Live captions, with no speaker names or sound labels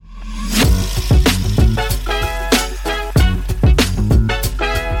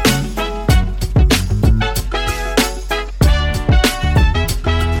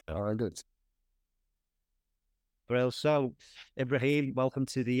deal. So, Ibrahim, welcome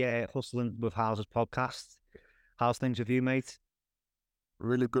to the Hustling with Houses podcast. How's things with you, mate?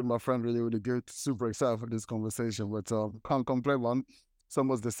 Really good, my friend. Really, really good. Super excited for this conversation, but can't complain, man. It's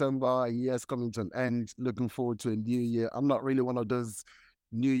almost December, year's coming to an end. Looking forward to a new year. I'm not really one of those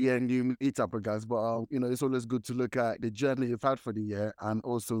new year, new me type of guys, but it's always good to look at the journey you've had for the year and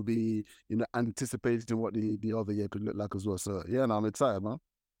also be, anticipating what the other year could look like as well. So yeah, no, I'm excited, man.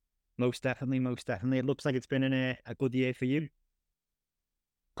 Most definitely, most definitely. It looks like it's been a good year for you.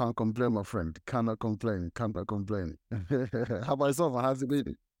 Can't complain, my friend. Cannot complain. Cannot complain. How about yourself? How's it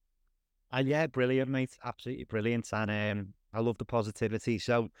been? Yeah, brilliant, mate. Absolutely brilliant. And I love the positivity.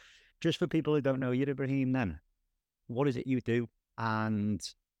 So, just for people who don't know you, Ibrahim, then, what is it you do, and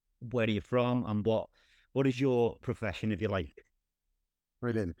where are you from, and what is your profession, if you like?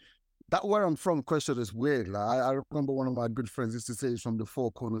 Brilliant. That where I'm from question is weird. Like I remember one of my good friends used to say he's from the four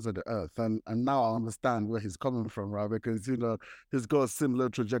corners of the earth, and now I understand where he's coming from, right? Because he's got a similar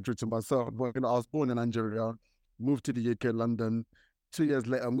trajectory to myself. But I was born in Nigeria, moved to the UK, London. 2 years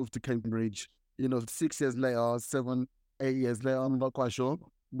later, moved to Cambridge. 6 years later, 7, 8 years later, I'm not quite sure.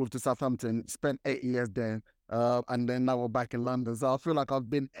 Moved to Southampton, spent 8 years there. And then now we're back in London. So I feel like I've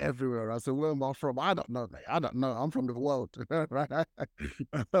been everywhere. I said, where am I from? I don't know, mate. I don't know. I'm from the world, right?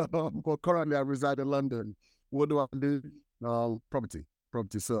 But currently I reside in London. What do I do? Property.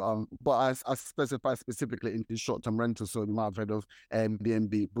 Property. So, but I specify specifically into short-term rental. So you might have heard of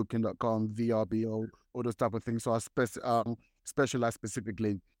Airbnb, Booking.com, VRBO, all those type of things. So I specialize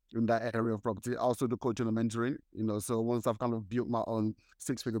specifically in that area of property. I also do coaching and mentoring, so once I've kind of built my own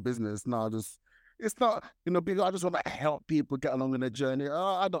six-figure business, now it's not, because I just want to help people get along in their journey.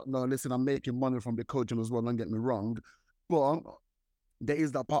 I don't know. Listen, I'm making money from the coaching as well, don't get me wrong. But there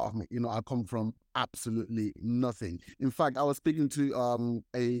is that part of me, I come from absolutely nothing. In fact, I was speaking to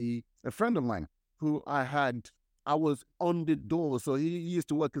a friend of mine who I was on the door. So he used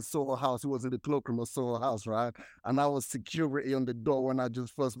to work in Soho House. He was in the cloakroom of Soho House, right? And I was security on the door when I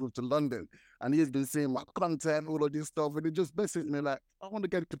just first moved to London. And he's been seeing my content, all of this stuff. And he just messaged me like, I want to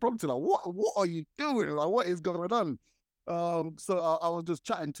get into property. Like, what are you doing? Like, what is going on? So I was just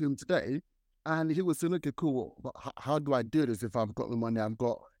chatting to him today. And he was saying, okay, cool, but how do I do this if I've got the money, I've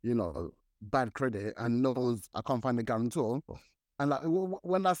got, bad credit and I can't find a guarantor? And like,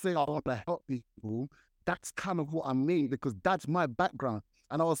 when I say I want to help people, that's kind of what I mean, because that's my background.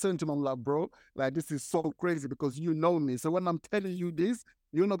 And I was saying to him, I'm like, bro, like, this is so crazy because you know me. So when I'm telling you this,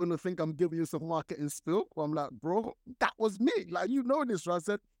 you're not going to think I'm giving you some marketing spill. I'm like, bro, that was me. Like, this, right? I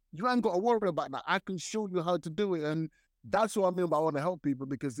said, you ain't got to worry about that. I can show you how to do it. And that's what I mean by I want to help people,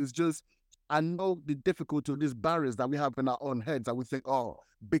 because it's just, I know the difficulty of these barriers that we have in our own heads, that we think, oh,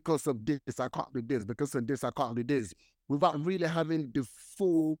 because of this, I can't do this. Because of this, I can't do this. Without really having the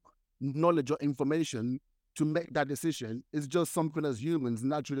full knowledge or information to make that decision. It's just something as humans,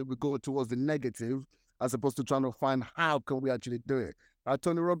 naturally we go towards the negative as opposed to trying to find how can we actually do it.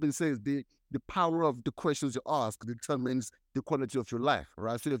 Tony Robbins says the power of the questions you ask determines the quality of your life,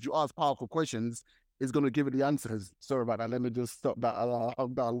 right? So if you ask powerful questions, it's going to give you the answers. Sorry about that. Let me just stop that.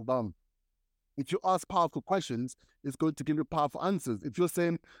 I'm done. If you ask powerful questions, it's going to give you powerful answers. If you're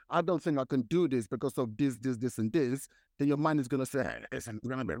saying, I don't think I can do this because of this, and this, then your mind is going to say, hey, listen, it's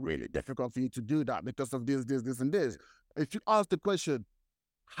going to be really difficult for you to do that because of this, and this. If you ask the question,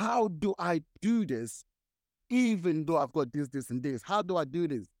 how do I do this, even though I've got this, and this? How do I do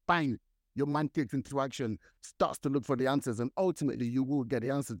this? Bang, your mind takes into action, starts to look for the answers, and ultimately you will get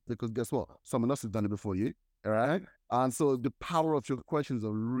the answers, because guess what? Someone else has done it before you, all right? And so the power of your questions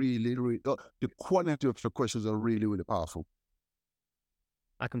are really, the quality of your questions are really, really powerful.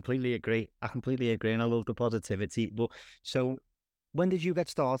 I completely agree. And I love the positivity. But so, when did you get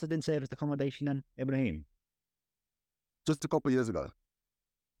started in service accommodation then, Ibrahim? Just a couple of years ago.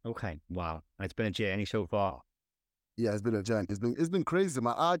 Okay, wow. And it's been a journey so far. Yeah, it's been a journey. It's been crazy,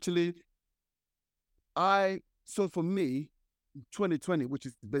 man. So for me, 2020, which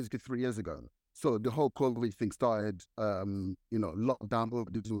is basically 3 years ago, so the whole COVID thing started, lockdown, all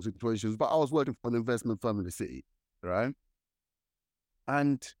these situations. But I was working for an investment firm in the city, right?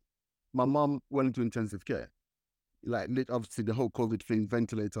 And my mom went into intensive care. Like, obviously, the whole COVID thing,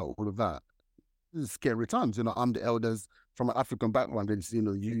 ventilator, all of that. It's scary times. I'm the eldest from an African background. It's,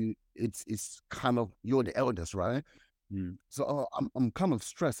 it's kind of, you're the eldest, right? Mm. So I'm kind of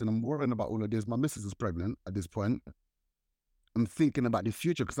stressed and I'm worrying about all of this. My missus is pregnant at this point. I'm thinking about the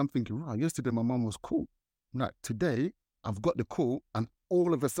future, because I'm thinking, wow, yesterday my mom was cool. Like, today I've got the call and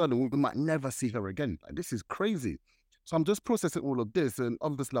all of a sudden we might never see her again. Like, this is crazy. So I'm just processing all of this. And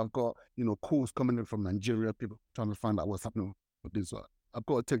obviously I've got, calls coming in from Nigeria, people trying to find out what's happening with this. So I've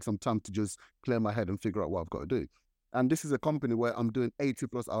got to take some time to just clear my head and figure out what I've got to do. And this is a company where I'm doing 80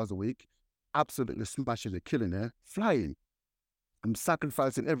 plus hours a week, absolutely smashing it, killing it, flying. I'm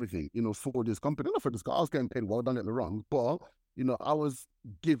sacrificing everything, for this company. Not for this guy. I was getting paid well, don't get me wrong. But, I was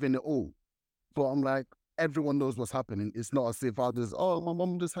giving it all. But I'm like, everyone knows what's happening. It's not as if I just, my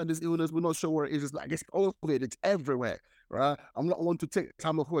mom just had this illness. We're not sure where it is. It's like, it's COVID. It's everywhere, right? I'm not one to take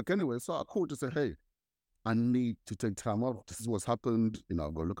time off work anyway. So I called to say, hey, I need to take time off. This is what's happened.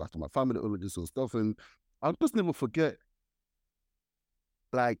 I've got to look after my family, all of this sort of stuff. And I'll just never forget,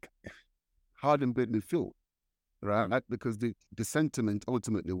 like, how it made me feel, right? Like, because the sentiment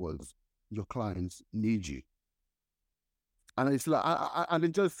ultimately was, your clients need you. And it's like, and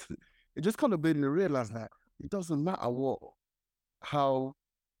it just kind of made me realize that it doesn't matter how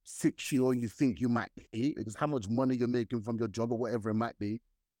secure you think you might be, because how much money you're making from your job or whatever it might be.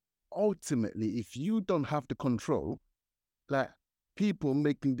 Ultimately, if you don't have the control, like, people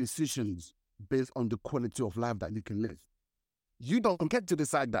making decisions based on the quality of life that you can live, you don't get to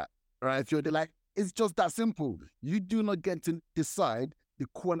decide that, right? If you're like, it's just that simple. You do not get to decide the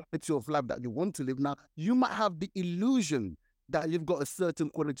quality of life that you want to live. Now, you might have the illusion that you've got a certain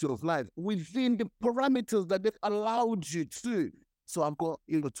quality of life within the parameters that they've allowed you to. So I've got,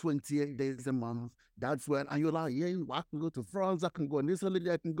 28 days a month. That's when, and you're like, yeah, I can go to France, I can go on this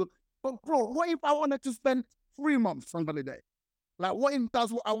holiday, I can go. But bro, what if I wanted to spend 3 months on holiday? Like, what if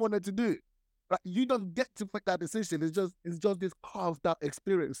that's what I wanted to do? Like, you don't get to make that decision. It's just this carved out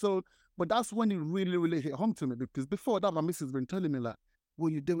experience. So, but that's when it really, really hit home to me, because before that, my missus has been telling me, like, what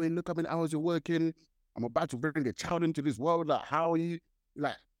are you doing? Look how many hours you're working. I'm about to bring a child into this world. Like, how are you?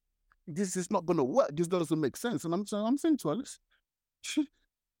 Like, this is not going to work. This doesn't make sense. And I'm saying to her,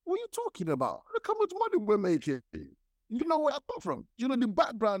 what are you talking about? Look how much money we're making. You know where I come from. The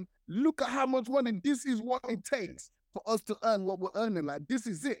background. Look at how much money. This is what it takes for us to earn what we're earning. Like, this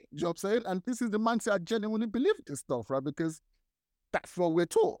is it. You know what I'm saying? And this is the mindset I genuinely believe this stuff, right? Because that's what we're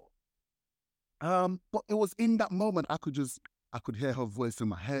taught. But it was in that moment I could hear her voice in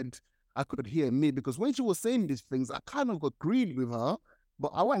my head. I could hear me, because when she was saying these things, I kind of agreed with her,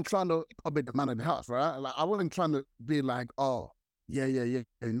 but I wasn't trying to be the man of the house, right? Like, I wasn't trying to be like, oh, yeah,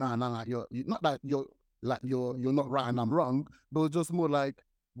 nah, you're not that you're not right and I'm wrong, but it's just more like,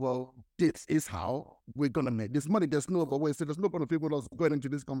 well, this is how we're gonna make this money. There's no other way. So there's no point of people that's going into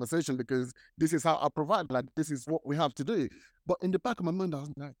this conversation, because this is how I provide. Like, this is what we have to do. But in the back of my mind, I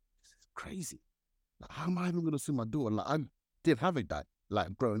was like, this is crazy. Like, how am I even gonna see my daughter? Like, I did have a dad.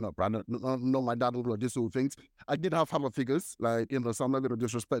 Like, growing up, right? No, my dad all of these sort of things. I did have father figures, like, so I'm not going to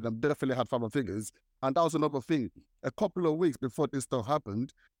disrespect them. Definitely had father figures. And that was another thing. A couple of weeks before this stuff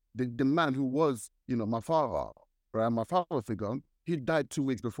happened, the man who was, my father, right? My father figure, he died 2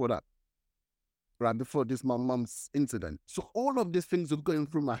 weeks before that, right? Before this, my mom's incident. So all of these things were going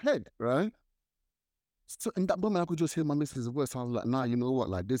through my head, right? So in that moment, I could just hear my missus' voice. I was like, nah, you know what?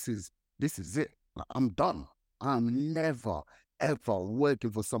 Like, this is it. Like, I'm done. I'm never, ever working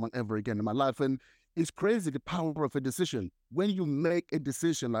for someone ever again in my life. And it's crazy, the power of a decision. When you make a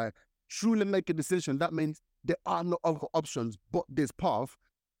decision, like, truly make a decision, that means there are no other options but this path.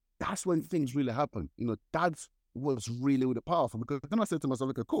 That's when things really happen. That's what's really, really powerful. Because then I said to myself,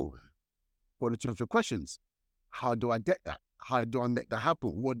 okay, cool. What are your questions? How do I get that? How do I make that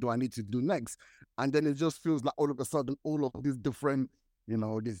happen? What do I need to do next? And then it just feels like all of a sudden, all of these different,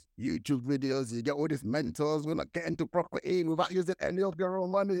 these YouTube videos, you get all these mentors, we're not getting to property without using any of your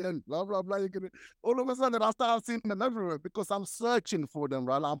own money and blah, blah, blah. All of a sudden, I start seeing them everywhere because I'm searching for them,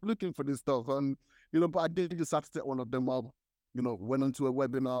 right? I'm looking for this stuff. And, but I did decide to set one of them up, went onto a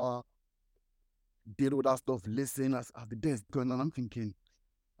webinar, did all that stuff, listen as the day's going on. I'm thinking,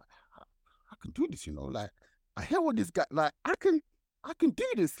 I can do this, like, I hear what this guy, like, I can do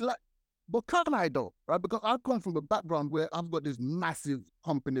this, like, but can I though, right? Because I come from a background where I've got this massive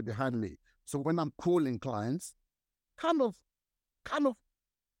company behind me. So when I'm calling clients, kind of,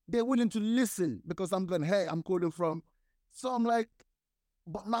 they're willing to listen because I'm going, hey, I'm calling from, so I'm like,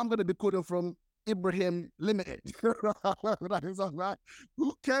 but now I'm going to be calling from Ibrahim Limited. Right?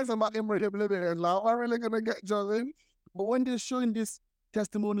 Who cares about Ibrahim Limited? Like, I'm really going to get Johnson. But when they're showing these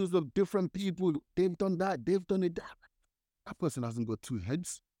testimonials of different people, they've done that, they've done it. That person hasn't got two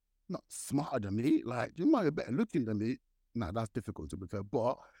heads. Not smarter than me. Like, you might be better looking than me. Nah, that's difficult to be fair.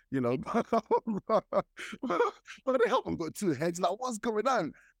 But, but they haven't got two heads. Like, what's going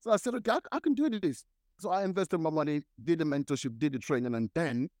on? So I said, okay, I can do this. So I invested my money, did the mentorship, did the training, and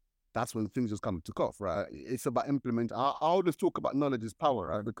then that's when things just kind of took off, right? It's about implementing. I always talk about knowledge is power,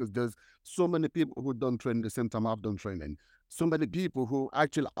 right? Because there's so many people who've done training the same time I've done training. So many people who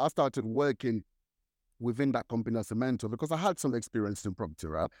actually, I started working within that company as a mentor, because I had some experience in property,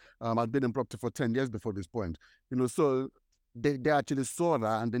 right? I'd been in property for 10 years before this point, so they actually saw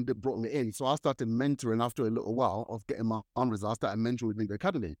that, and then they brought me in. So I started mentoring after a little while of getting my own results. I started mentoring within the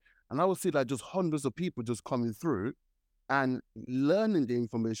academy. And I would see like just hundreds of people just coming through and learning the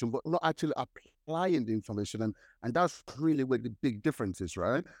information, but not actually applying the information. And that's really where the big difference is,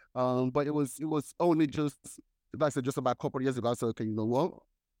 right? But it was only just, like I said, just about a couple of years ago, I said, okay, you know what?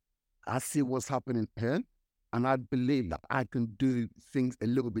 I see what's happening here. And I believe that I can do things a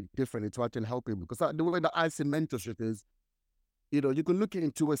little bit differently to actually help people. Because the way that I see mentorship is, you can look at it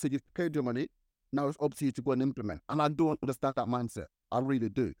into and say, you've paid your money, now it's up to you to go and implement. And I don't understand that mindset. I really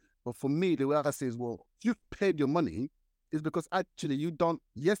do. But for me, the way I say is, well, if you've paid your money, is because actually you don't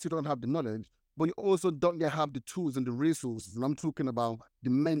have the knowledge, but you also don't yet have the tools and the resources. And I'm talking about the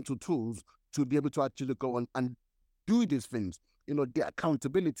mental tools to be able to actually go and do these things. The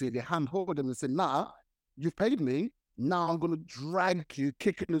accountability, the hand hold them and say, nah, you've paid me. Now I'm going to drag you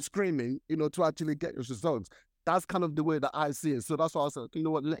kicking and screaming, to actually get your results. That's kind of the way that I see it. So that's why I said, you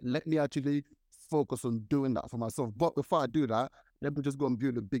know what, let me actually focus on doing that for myself. But before I do that, let me just go and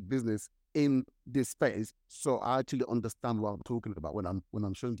build a big business in this space, so I actually understand what I'm talking about when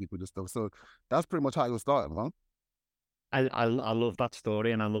I'm showing people this stuff. So that's pretty much how it started, man. I love that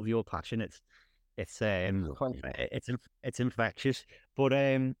story, and I love your passion. It's infectious. But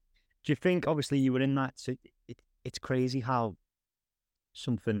do you think, obviously you were in that, so it's crazy how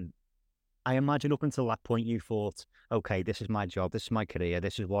something, I imagine up until that point you thought, okay, this is my job, this is my career,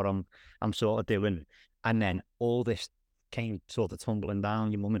 this is what I'm sort of doing, and then all this came sort of tumbling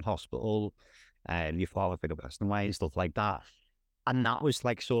down, your mum in hospital, your father passed away and stuff like that. And that was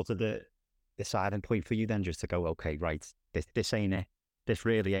like sort of the deciding point for you then, just to go, okay, right, this ain't it. This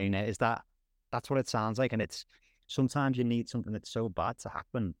really ain't it. That's what it sounds like. And it's sometimes you need something that's so bad to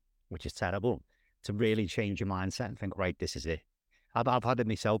happen, which is terrible, to really change your mindset and think, right, this is it. I've had it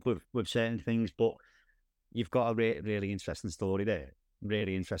myself with certain things, but you've got a really interesting story there.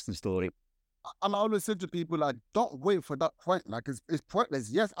 Really interesting story. And I always say to people, like, don't wait for that point. Like, it's pointless.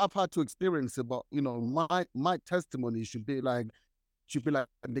 Yes, I've had to experience it, but my testimony should be like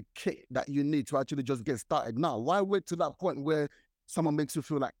the kick that you need to actually just get started now. Why wait to that point where someone makes you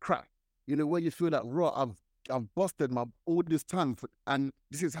feel like crap? Where you feel like, raw, I've busted my all this time, and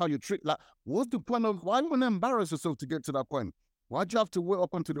this is how you treat. Like, what's the point of, why want to embarrass yourself to get to that point? Why do you have to wait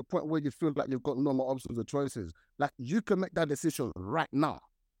up until the point where you feel like you've got no more options or choices? Like, you can make that decision right now,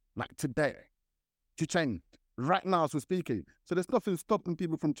 like today, to change right now as we're speaking. So there's nothing stopping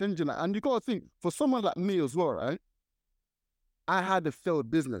people from changing that. And you got to think, for someone like me as well, right? I had a failed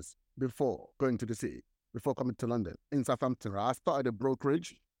business before going to the city, before coming to London, in Southampton, right? I started a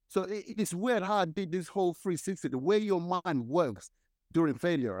brokerage. So it's weird how I did this whole 360, the way your mind works during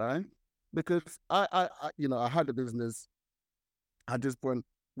failure, right? Because I had a business at this point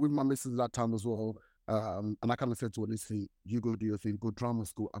with my missus at that time as well. And I kind of said to her, listen, you go do your thing, go drama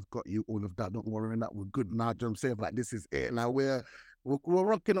school, I've got you, all of that, don't worry, and that we're good now. Do you know what I'm saying? Like, this is it. Now we're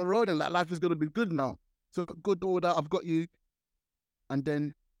rocking and rolling, like life is going to be good now. So go do all that, I've got you. And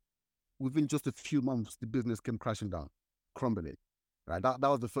then within just a few months, the business came crashing down, crumbling. Right? That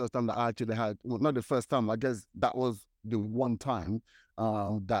was the first time that I actually had, well, not the first time, I guess that was the one time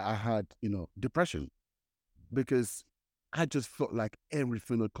that I had, depression. Because I just felt like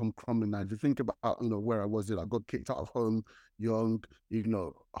everything would come crumbling down. If you think about, where I was, I got kicked out of home, young,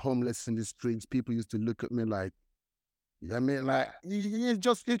 homeless in the streets. People used to look at me like, I mean, like, it's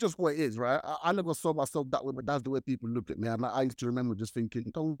just what it is, right? I never saw myself that way, but that's the way people looked at me. And I used to remember just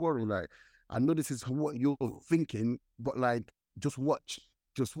thinking, don't worry, like, I know this is what you're thinking, but like, just watch.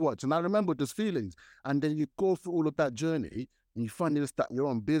 And I remember those feelings. And then you go through all of that journey, and you finally start your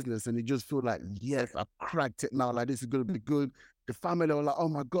own business, and you just feel like, yes, I've cracked it now. Like, this is going to be good. The family are like, oh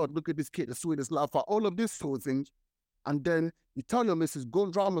my God, look at this kid, the sweetest laugh, all of this sort of things. And then you tell your missus, go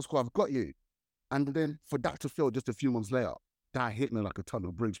drama school, I've got you. And then for that to fail just a few months later, that hit me like a ton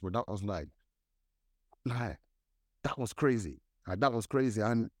of bricks, bro. That was like, that was crazy. That was crazy.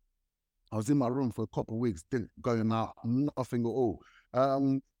 And I was in my room for a couple of weeks, didn't going out, nothing at all.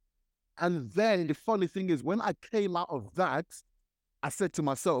 And then the funny thing is, when I came out of that, I said to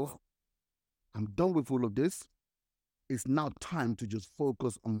myself, I'm done with all of this. It's now time to just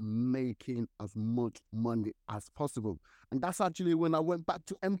focus on making as much money as possible. And that's actually when I went back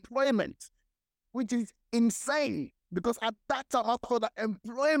to employment, which is insane, because at that time I thought that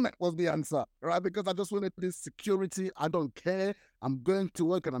employment was the answer, right? Because I just wanted this security. I don't care. I'm going to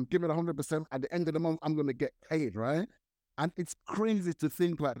work and I'm giving 100%. At the end of the month, I'm going to get paid, right? And it's crazy to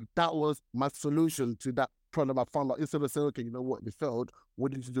think like that was my solution to that problem I found out, instead of saying, okay, you know what, we failed,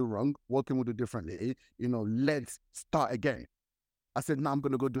 what did you do wrong? What can we do differently? You know, let's start again. I said, now I'm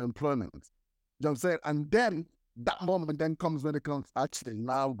going to go do employment. You know what I'm saying? And then that moment then comes when it comes, actually,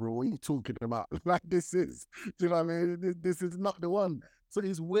 now, bro, what are you talking about? Like, this is, do you know what I mean? This is not the one. So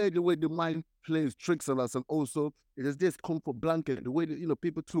it's weird the way the mind plays tricks on us. And also, it is this comfort blanket, the way that, you know,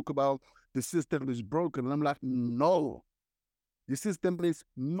 people talk about the system is broken. And I'm like, no, the system is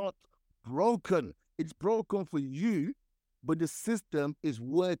not broken. It's broken for you, but the system is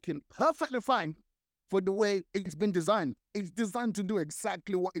working perfectly fine for the way it's been designed. It's designed to do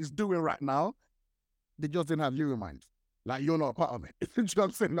exactly what it's doing right now. They just didn't have you in mind. Like, you're not part of it. You know what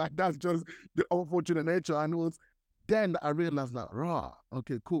I'm saying? Like, that's just the unfortunate nature. And it was then that I realized that,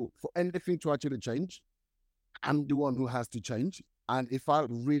 okay, cool. For anything to actually change, I'm the one who has to change. And if I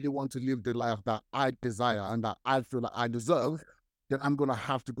really want to live the life that I desire and that I feel that I deserve, then I'm going to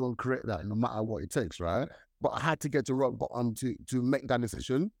have to go and create that no matter what it takes, right? But I had to get to rock bottom to make that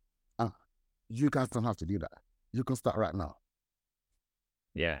decision. You guys don't have to do that. You can start right now.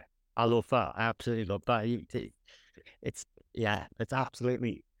 Yeah, I love that. I absolutely love that. It's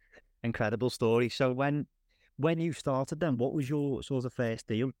absolutely incredible story. So when you started then, what was your sort of first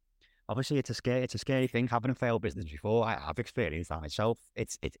deal? Obviously, it's a scary thing having a failed business before. I've experienced that myself.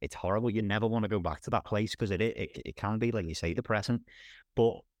 It's horrible. You never want to go back to that place because it can be, like you say, depressing.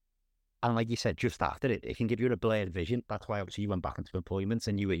 And like you said, just after it can give you a blurred vision. That's why obviously you went back into employment,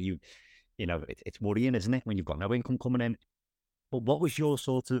 and you know, it's worrying, isn't it, when you've got no income coming in? But what was your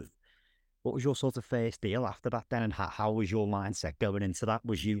sort of first deal after that then, and how was your mindset going into that?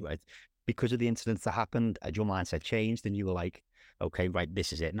 Was you, because of the incidents that happened, had your mindset changed and you were like, okay, right,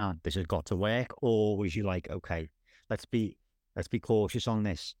 this is it now, this has got to work? Or was you like, okay, let's be cautious on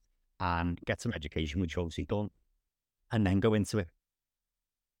this and get some education, which obviously done, and then go into it?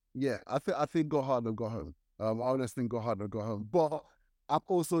 Yeah, I think go hard or go home. I honestly think go hard or go home. But I'm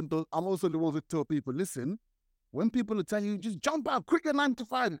also the one who tell people, listen, when people are telling you just jump out quicker 9 to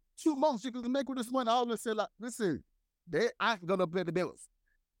 5, 2 months you can make all this money, I always say, like, listen, they aren't gonna pay the bills.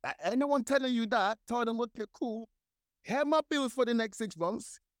 Anyone telling you that, tell them, okay, cool, have my bills for the next 6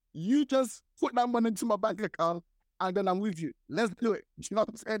 months. You just put that money into my bank account, and then I'm with you. Let's do it. You know what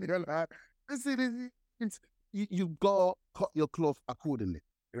I'm saying? You're like, listen, you've got to cut your cloth accordingly.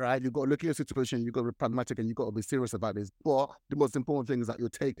 Right, you got to look at your situation, you got to be pragmatic, and you got to be serious about this. But the most important thing is that you're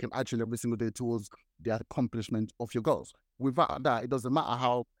taking action every single day towards the accomplishment of your goals. Without that, it doesn't matter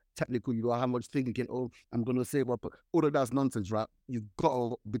how technical you are, how much thinking, oh, I'm going to save up. All of that's nonsense, right? You've got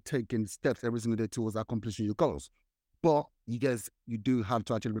to be taking steps every single day towards accomplishing your goals. But you guys, you do have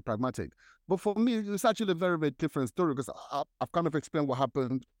to actually be pragmatic. But for me, it's actually a very, very different story, because I've kind of explained what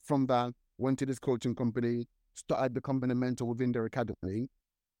happened from that, went to this coaching company, started becoming a mentor within their academy.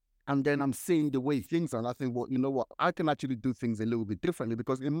 And then I'm seeing the way things are, and I think, well, you know what, I can actually do things a little bit differently,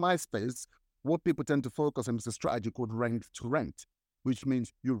 because in my space, what people tend to focus on is a strategy called rent to rent, which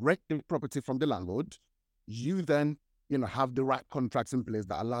means you rent the property from the landlord. You then, you know, have the right contracts in place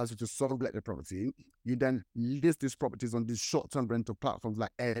that allows you to sublet the property. You then list these properties on these short-term rental platforms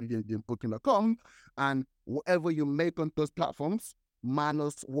like Airbnb and Booking.com, and whatever you make on those platforms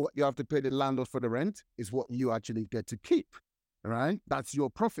minus what you have to pay the landlord for the rent is what you actually get to keep. Right? That's your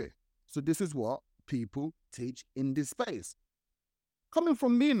profit. So this is what people teach in this space. Coming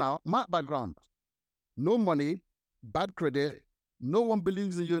from me now, my background, no money, bad credit, no one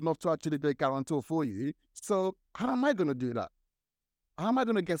believes in you enough to actually be a guarantor for you. So how am I going to do that? How am I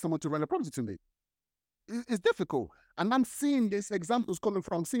going to get someone to rent a property to me? It's difficult. And I'm seeing these examples coming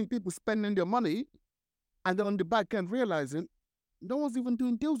from seeing people spending their money and then on the back end realizing no one's even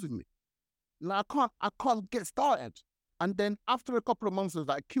doing deals with me. Like, I can't get started. And then after a couple of months of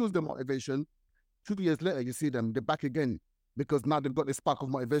that, kills the motivation. 2 years later, you see them, they're back again, because now they've got this spark of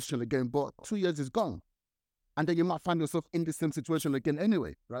motivation again, but 2 years is gone. And then you might find yourself in the same situation again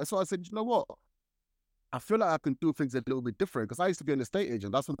anyway, right? So I said, you know what? I feel like I can do things a little bit different, because I used to be an estate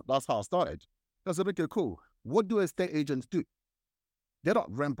agent. That's how I started. I said, okay, cool. What do estate agents do? They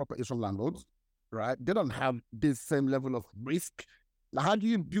don't rent properties from landlords, right? They don't have this same level of risk. Now, how do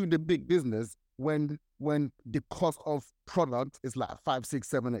you build a big business when the cost of product is like 5, 6,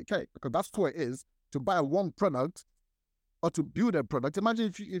 7, 8K? Because that's what it is to buy one product or to build a product. Imagine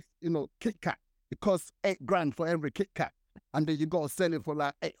if you know, Kit Kat, it costs $8,000 for every Kit Kat, and then you got to sell it for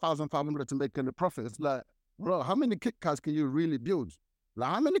like 8,500 to make any profit. It's like, bro, how many Kit Kats can you really build? Like,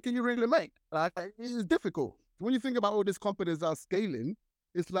 how many can you really make? Like, it's difficult. When you think about all these companies that are scaling,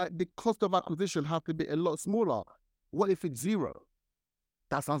 it's like the cost of acquisition has to be a lot smaller. What if it's zero?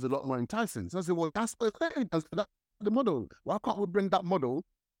 That sounds a lot more enticing. So I said, well, that's the model. Why can't we bring that model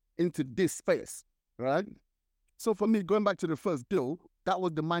into this space, right? So for me, going back to the first deal, that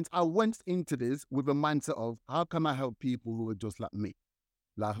was the mindset. I went into this with a mindset of how can I help people who are just like me?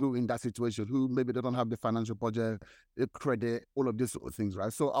 Like who in that situation, who maybe they don't have the financial budget, the credit, all of these sort of things,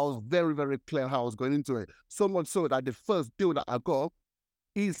 right? So I was very, very clear how I was going into it. So much so that the first deal that I got,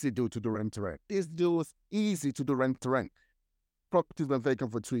 easy deal to do rent to rent. This deal was easy to do rent to rent. Property's been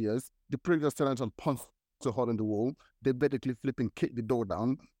vacant for 2 years. The previous tenant had punched a hole in the wall. They basically flipping kicked the door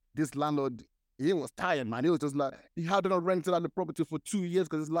down. This landlord, he was tired, man. He was just like, he hadn't rented out the property for 2 years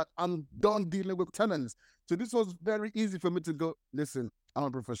because it's like, I'm done dealing with tenants. So this was very easy for me to go, listen, I'm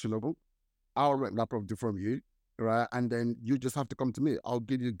a professional. I'll rent that property from you, right? And then you just have to come to me. I'll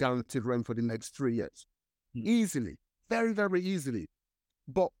give you guaranteed rent for the next 3 years. Easily, very, very easily.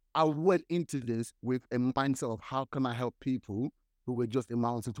 But I went into this with a mindset of how can I help people who were just in my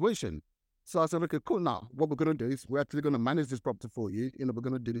own situation. So I said, okay, cool. Now, what we're going to do is we're actually going to manage this property for you. You know, we're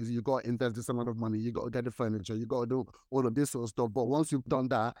going to do this. You got to invest this amount of money. You got to get the furniture. You got to do all of this sort of stuff. But once you've done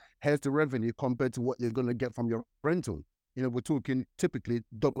that, here's the revenue compared to what you're going to get from your rental. You know, we're talking typically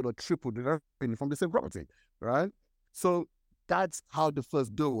double or triple the revenue from the same property, right? So that's how the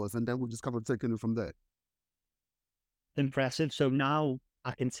first deal was. And then we'll just kind of taking it from there. Impressive. So now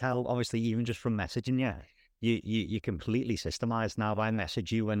I can tell, obviously, even just from messaging you completely systemized now. I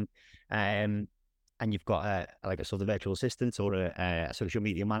message you and you've got like a sort of virtual assistant or a social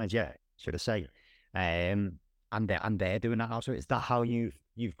media manager, should I say, and they're doing that also. Is that how you've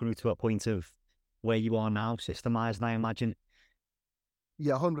grew to a point of where you are now, systemized? I imagine.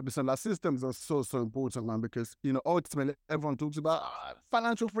 Yeah, 100%. Like systems are so important, man, because, you know, ultimately everyone talks about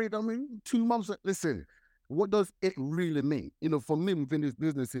financial freedom in 2 months. Listen, what does it really mean? You know, for me within this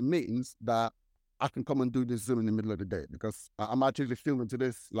business, it means that I can come and do this Zoom in the middle of the day because I'm actually filming to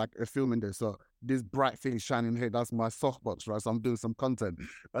this, like filming this. So this bright thing shining here, that's my softbox, right? So I'm doing some content.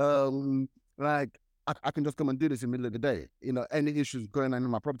 Like I can just come and do this in the middle of the day. You know, any issues going on in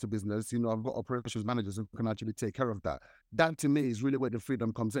my property business, you know, I've got operations managers who can actually take care of that. That to me is really where the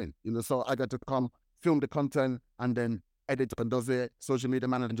freedom comes in. You know, so I get to come film the content and then editor does it, social media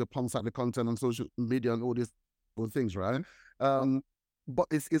manager pumps out the content on social media and all these things, right? But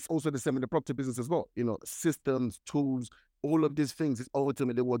it's also the same in the property business as well. You know, systems, tools, all of these things is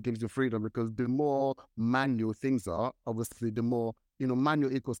ultimately what gives you freedom because the more manual things are, obviously, the more, you know,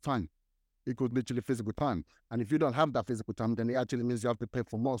 manual equals time. Equals literally physical time. And if you don't have that physical time, then it actually means you have to pay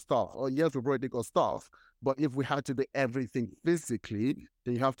for more staff. Oh, yes, we've already got staff, but if we had to do everything physically,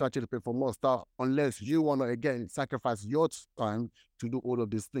 then you have to actually pay for more staff unless you want to, again, sacrifice your time to do all of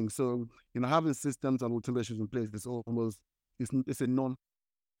these things. So, you know, having systems and automations in place is almost, it's a non.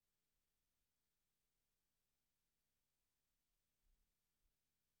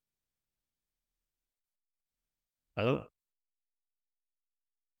 Hello?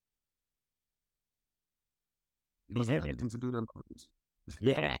 To do them.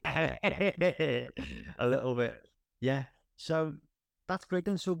 Yeah, a little bit. Yeah. So that's great.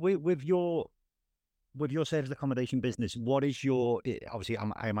 Then, so with your service accommodation business, what is your? Obviously,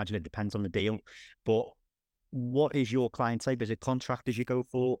 I imagine it depends on the deal, but what is your client type? Is it contractors you go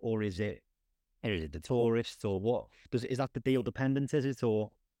for, or is it the tourists, or what? Is that the deal dependent? Is it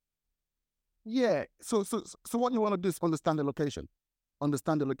or? Yeah. So what you want to do is understand the location.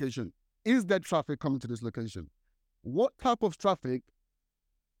 Understand the location. Is there traffic coming to this location? What type of traffic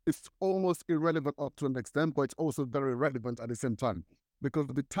is almost irrelevant up to an extent, but it's also very relevant at the same time because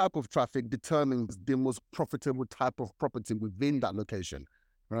the type of traffic determines the most profitable type of property within that location,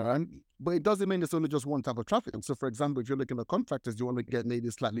 right? But it doesn't mean there's only just one type of traffic. So, for example, if you're looking at contractors, you want to get maybe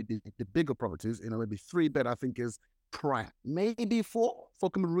slightly the bigger properties, you know, maybe 3-bed, I think is prime. Maybe 4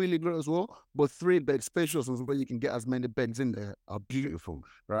 can be really good as well, but 3-bed spacious ones where you can get as many beds in there are beautiful,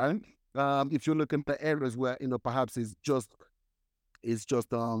 right? If you're looking at areas where, you know, perhaps it's just you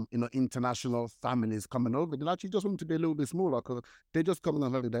know, international families coming over, they actually just want to be a little bit smaller because they're just coming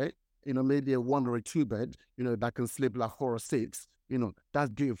on holiday, you know, maybe a 1 or a 2-bed, you know, that can sleep like 4 or 6, you know, that's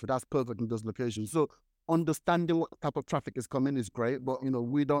beautiful, that's perfect in those locations. So understanding what type of traffic is coming is great, but, you know,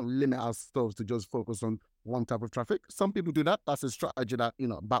 we don't limit ourselves to just focus on one type of traffic. Some people do that. That's a strategy that, you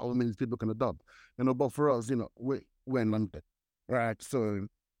know, by all means people can adopt, you know, but for us, you know, we're in London, right? So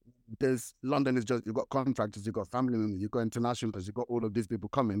London is just, you've got contractors, you've got family members, you've got internationals, you've got all of these people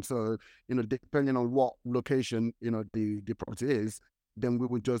coming. So, you know, depending on what location, you know, the property is, then we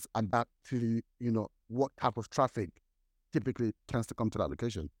would just adapt to, you know, what type of traffic typically tends to come to that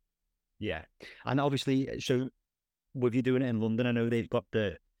location. Yeah. And obviously, so with you doing it in London, I know they've got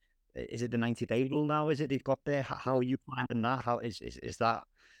is it the 90-day rule now? Is it they've got there? How are you finding that? How is that,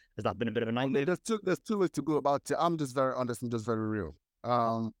 has that been a bit of a nightmare? There's two ways to go about it. I'm just very honest and just very real.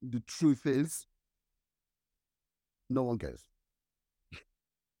 The truth is, No one cares.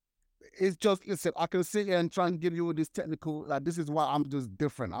 It's just, listen, I can sit here and try and give you all this technical, like, this is why I'm just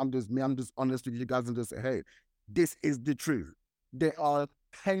different. I'm just me. I'm just honest with you guys and just say, hey, this is the truth. There are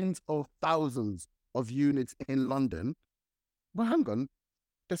tens of thousands of units in London. But hang on,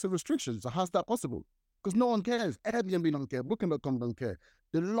 there's a restriction. So how's that possible? Because no one cares. Airbnb don't care. Booking.com don't care.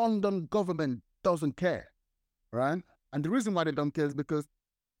 The London government doesn't care, right? And the reason why they don't care is because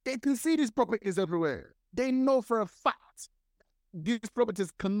they can see these properties everywhere. They know for a fact these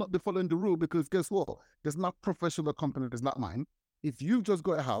properties cannot be following the rule, because guess what? There's not professional company, there's not mine. If you've just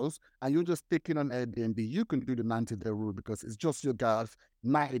got a house and you're just taking on Airbnb, you can do the 90-day rule because it's just your guys.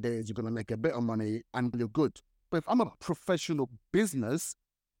 90 days, you're going to make a bit of money and you're good. But if I'm a professional business,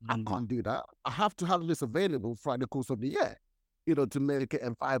 I can't do that. I have to have this available throughout the course of the year, to make it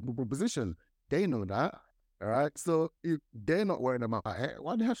a viable proposition. They know that. All right. So if they're not worried about it,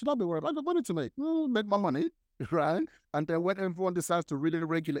 why the hell should I be worried? I got money to make. Make my money. Right. And then when everyone decides to really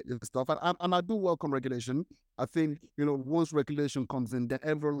regulate this stuff, and I do welcome regulation. I think, once regulation comes in, then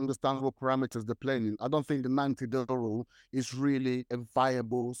everyone understands what parameters they're playing in. I don't think the 90-day rule is really a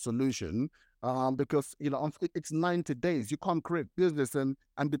viable solution. Because it's 90 days. You can't create business, and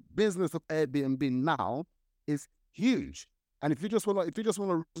the business of Airbnb now is huge. And if you just want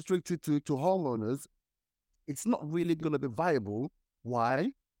to restrict it to homeowners, it's not really going to be viable.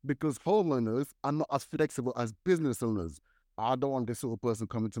 Why? Because homeowners are not as flexible as business owners. I don't want this sort of person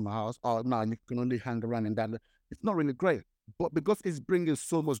coming to my house. Oh, no, you can only hang around and that. It's not really great. But because it's bringing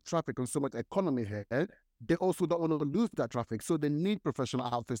so much traffic and so much economy here, they also don't want to lose that traffic. So they need professional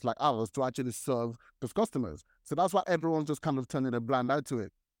outfits like ours to actually serve those customers. So that's why everyone's just kind of turning a blind eye to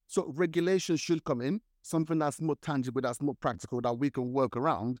it. So regulation should come in, something that's more tangible, that's more practical, that we can work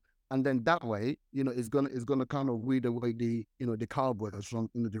around. And then that way, it's gonna kind of weed away the cowboys from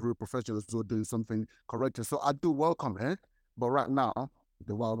the real professionals who are doing something correct. So I do welcome it, but right now,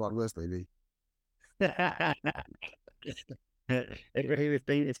 the Wild Wild West, baby.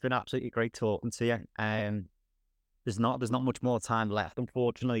 It's been absolutely great talking to you. There's not much more time left,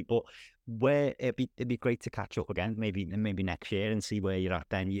 unfortunately, but where it'd be great to catch up again, maybe next year, and see where you're at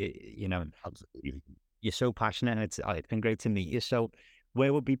then. You're so passionate, and it's been great to meet you. So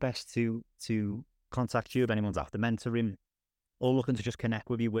where would be best to contact you if anyone's after mentoring or looking to just connect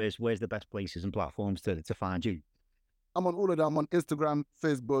with you? Where's the best places and platforms to find you? I'm on all of them. I'm on Instagram,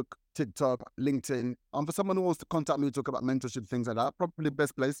 Facebook, TikTok, LinkedIn. For someone who wants to contact me, talk about mentorship, things like that, probably the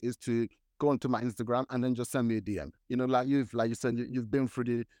best place is to go onto my Instagram and then just send me a DM. Like you said, you've been through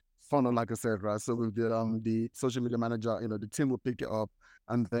the funnel, like I said, right? So with the social media manager, the team will pick it up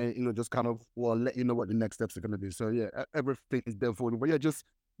and then, just kind of let you know what the next steps are going to be. So yeah, everything is there for you. But yeah, just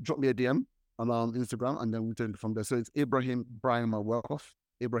drop me a DM on Instagram and then we'll take it from there. So it's Ibrahim Braimah Wealth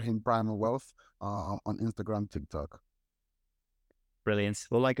on Instagram, TikTok. Brilliant.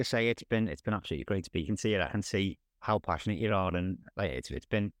 Well, like I say, it's been absolutely great speaking to you. I can see how passionate you are, and it's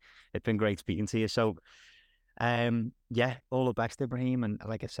been great speaking to you. So, yeah, all the best, Ibrahim. And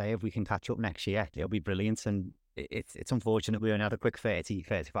like I say, if we can catch up next year, it'll be brilliant. And it's unfortunate we only had a quick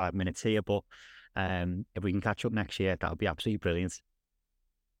 35 minutes here, but if we can catch up next year, that'll be absolutely brilliant.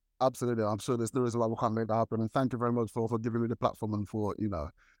 Absolutely. I'm sure there's no reason why we can't make that happen. And thank you very much for giving me the platform and for,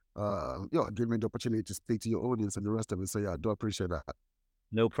 giving me the opportunity to speak to your audience and the rest of it. So yeah, I do appreciate that.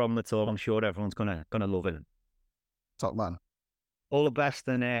 No problem at all. I'm sure everyone's gonna love it. Top man. All the best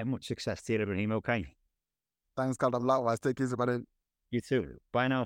and much success to you, Ibrahim. Okay. Thanks, Caleb. Likewise. Take it easy, buddy. You too. Bye now.